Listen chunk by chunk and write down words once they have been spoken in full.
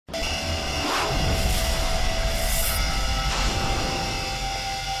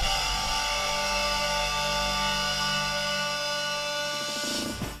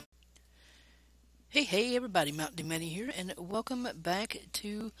Hey everybody, Mntdewmania here, and welcome back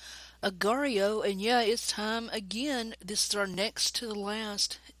to Agario. And yeah, it's time again. This is our next to the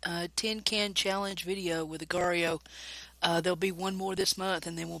last tin can challenge video with Agario. There'll be one more this month,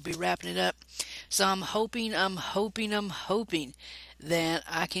 and then we'll be wrapping it up. So I'm hoping that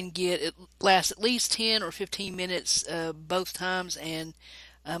I can get it last at least 10 or 15 minutes both times, and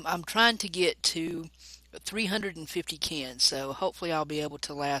I'm trying to get to 350 cans, so hopefully I'll be able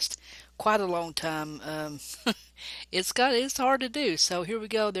to last quite a long time. It's hard to do. So here we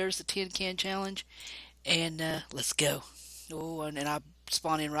go. There's the tin can challenge, and let's go. Oh, and I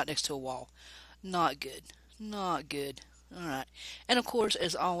spawn in right next to a wall. Not good. Not good. All right. And of course,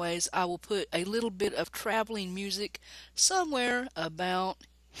 as always, I will put a little bit of traveling music somewhere about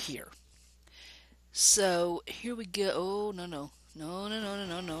here. So here we go. Oh, no, no. No, no, no, no,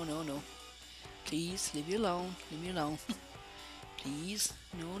 no, no, no, no. Please, leave me alone. Leave me alone. Please.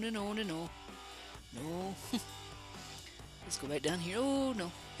 No, no, no, no, no. No. Let's go back down here. Oh,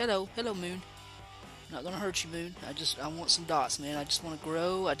 no. Hello. Hello, Moon. Not gonna hurt you, Moon. I want some dots, man. I just want to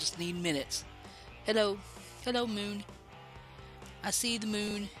grow. I just need minutes. Hello. Hello, Moon. I see the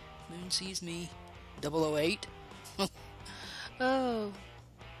moon. Moon sees me. 008. Oh.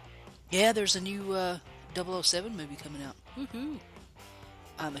 Yeah, there's a new 007 movie coming out. Woohoo.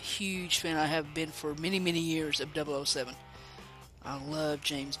 I'm a huge fan. I have been for many, many years of 007. I love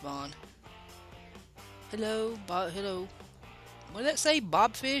James Bond. Hello, Bob. Hello. What did that say?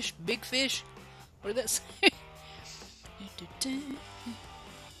 Bobfish? Big fish? What did that say?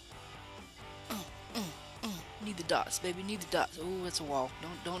 Oh, oh, oh. Need the dots, baby. Need the dots. Oh, that's a wall.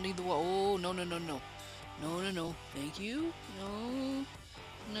 Don't need the wall. Oh, no, no, no, no. No, no, no. Thank you. No.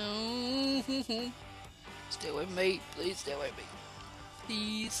 No. Stay away from me. Please stay away from me.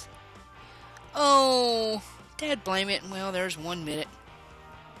 Please. Oh, Dad, blame it. Well, there's 1 minute.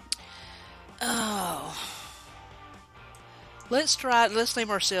 Oh, let's try. Let's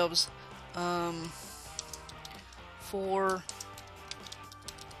name ourselves for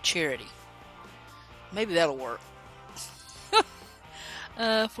charity. Maybe that'll work.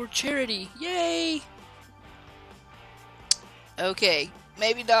 For charity. Yay. Okay,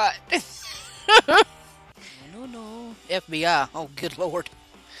 maybe not. No, no. FBI. Oh, good lord.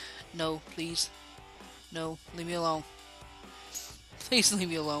 No, please. No, leave me alone. Please leave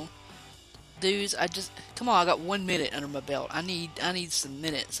me alone. Dudes, come on, I got 1 minute under my belt. I need some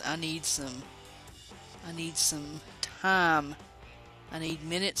minutes. I need some time. I need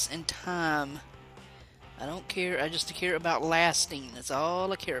minutes and time. I don't care. I just care about lasting. That's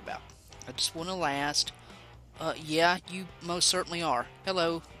all I care about. I just want to last. Yeah, you most certainly are.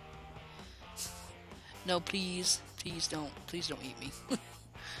 Hello. No, please. Please don't. Please don't eat me.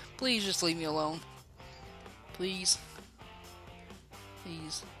 Please just leave me alone. Please.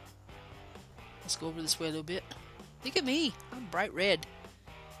 Please. Let's go over this way a little bit. Look at me. I'm bright red.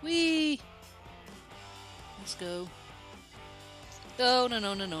 Whee! Let's go. Oh, no,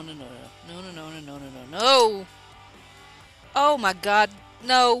 no, no, no, no, no, no, no, no, no, no, no, no, no. Oh my God,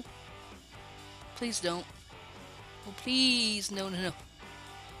 no. Please don't. Oh, please. No, no, no.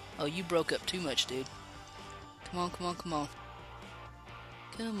 Oh, you broke up too much, dude. Come on, come on, come on.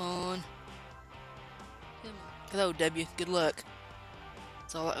 Come on. Come on. Hello, W. Good luck.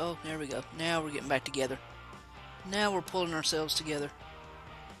 That's all oh, there we go. Now we're getting back together. Now we're pulling ourselves together.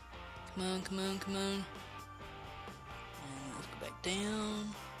 Come on, come on, come on. And let's go back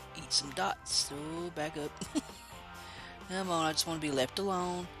down. Eat some dots. Oh, back up. Come on, I just want to be left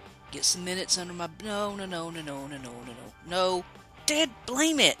alone. Get some minutes under my... No, no, no, no, no, no, no, no, no. No. Dad,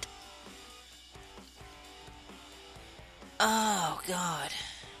 blame it. Oh, God.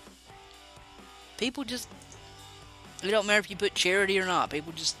 People just... It don't matter if you put charity or not.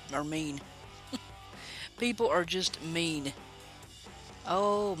 People just are mean. People are just mean.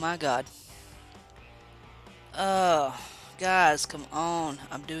 Oh, my God. Guys, come on.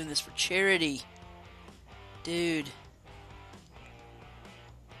 I'm doing this for charity. Dude.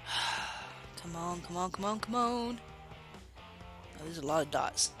 Come on, come on, come on, come on. Oh, there's a lot of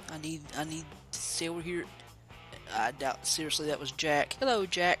dots. I need to stay over here. I doubt, seriously, that was Jack. Hello,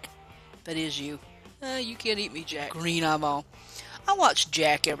 Jack. That is you. You can't eat me, Jack. Green eyeball. I watch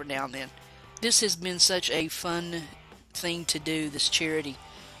Jack every now and then. This has been such a fun thing to do, this charity.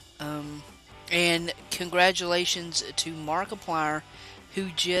 And congratulations to Markiplier,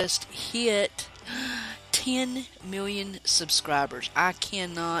 who just hit 10 million subscribers. I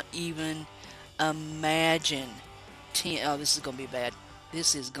cannot even imagine. Oh, this is going to be bad.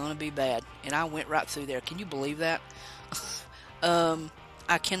 This is going to be bad. And I went right through there. Can you believe that?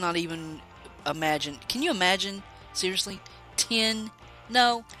 I cannot even imagine. Can you imagine? Seriously? 10?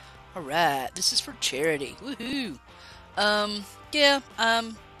 No. Alright, this is for charity. Woohoo! Yeah,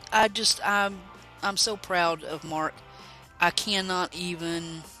 I just, I'm so proud of Mark. I cannot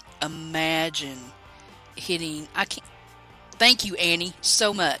even imagine hitting, I can't, thank you, Annie,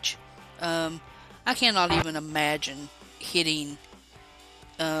 so much. I cannot even imagine hitting,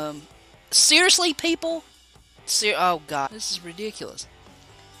 um, seriously, people? Oh god, this is ridiculous.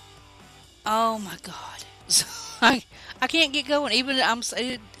 Oh my god. I can't get going. Even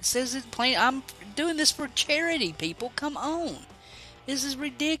it says it plain. I'm doing this for charity, people. Come on. This is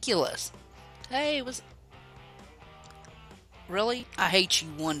ridiculous. Hey, was really? I hate you,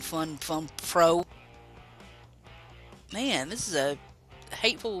 one fun pro. Man, this is a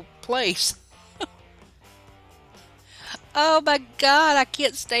hateful place. Oh my god, I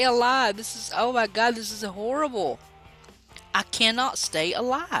can't stay alive. This is, oh my god, this is horrible. I cannot stay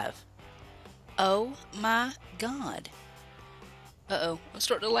alive. Oh my god. Uh-oh, I'm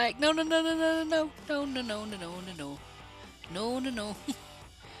starting to lag. No, no, no, no, no, no, no, no, no, no, no, no, no, no, no, no.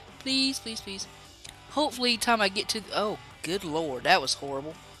 Please, please, please. Hopefully, time I get to, oh, good lord, that was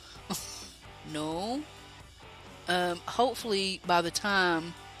horrible. No. Hopefully, by the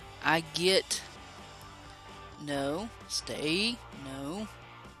time I get, no, stay, no.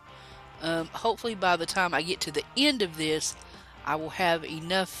 Hopefully, by the time I get to the end of this, I will have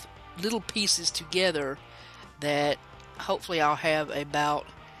enough little pieces together that hopefully I'll have about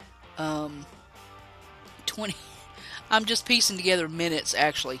 20. I'm just piecing together minutes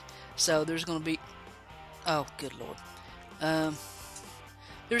actually, so there's going to be, oh good lord,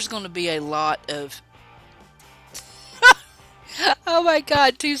 there's going to be a lot of oh my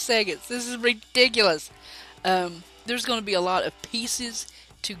god, 2 seconds, this is ridiculous. There's going to be a lot of pieces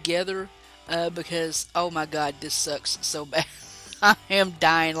together because oh my god, this sucks so bad. I am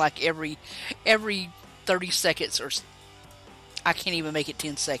dying like every 30 seconds, or I can't even make it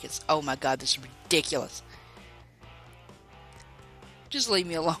 10 seconds. Oh my god, this is ridiculous. Just leave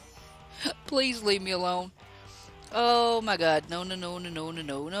me alone. Please leave me alone. Oh my god, no, no, no, no, no, no,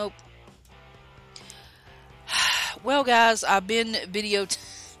 no, nope. Well guys, I've been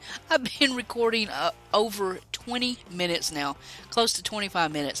recording over 20 minutes now, close to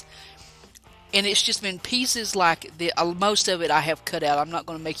 25 minutes. And it's just been pieces like the most of it I have cut out. I'm not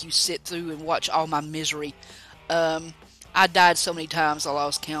going to make you sit through and watch all my misery. I died so many times I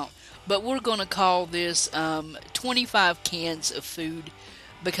lost count. But we're going to call this 25 cans of food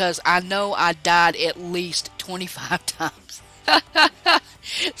because I know I died at least 25 times.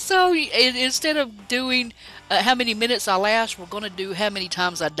 So instead of doing how many minutes I last, we're going to do how many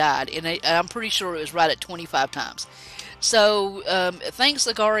times I died. And I'm pretty sure it was right at 25 times. So, thanks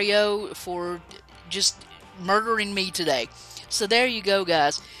Agario for just murdering me today. So there you go,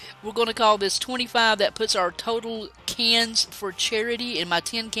 guys. We're going to call this 25. That puts our total cans for charity in my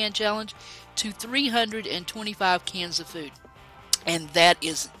 10 can challenge to 325 cans of food. And that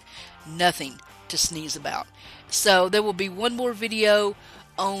is nothing to sneeze about. So there will be one more video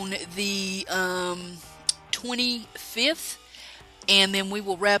on the 25th. And then we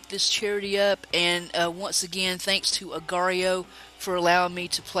will wrap this charity up. And once again, thanks to Agario for allowing me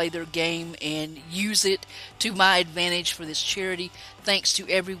to play their game and use it to my advantage for this charity. Thanks to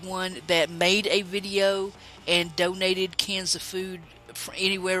everyone that made a video and donated cans of food from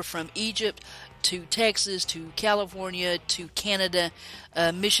anywhere from Egypt to Texas to California to Canada,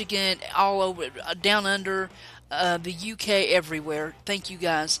 Michigan, all over, down under, the UK, everywhere. Thank you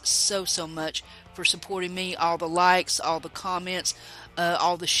guys so much for supporting me. All the likes, all the comments,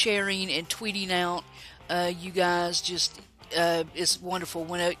 all the sharing and tweeting out. You guys just, it's wonderful.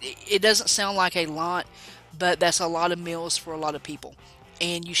 When it doesn't sound like a lot, but that's a lot of meals for a lot of people.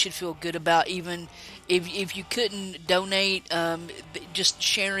 And you should feel good about, even if you couldn't donate, just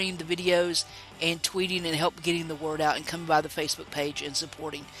sharing the videos and tweeting and help getting the word out and coming by the Facebook page and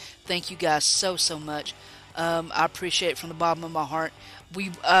supporting. Thank you guys so much. I appreciate it from the bottom of my heart.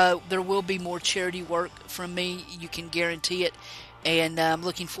 There will be more charity work from me, you can guarantee it, and I'm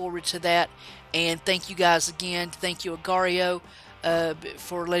looking forward to that. And thank you guys again. Thank you Agario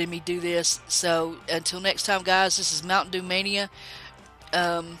for letting me do this. So until next time guys, this is Mntdewmania,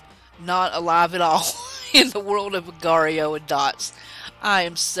 not alive at all in the world of Agario and Dots. I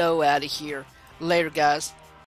am so out of here. Later guys.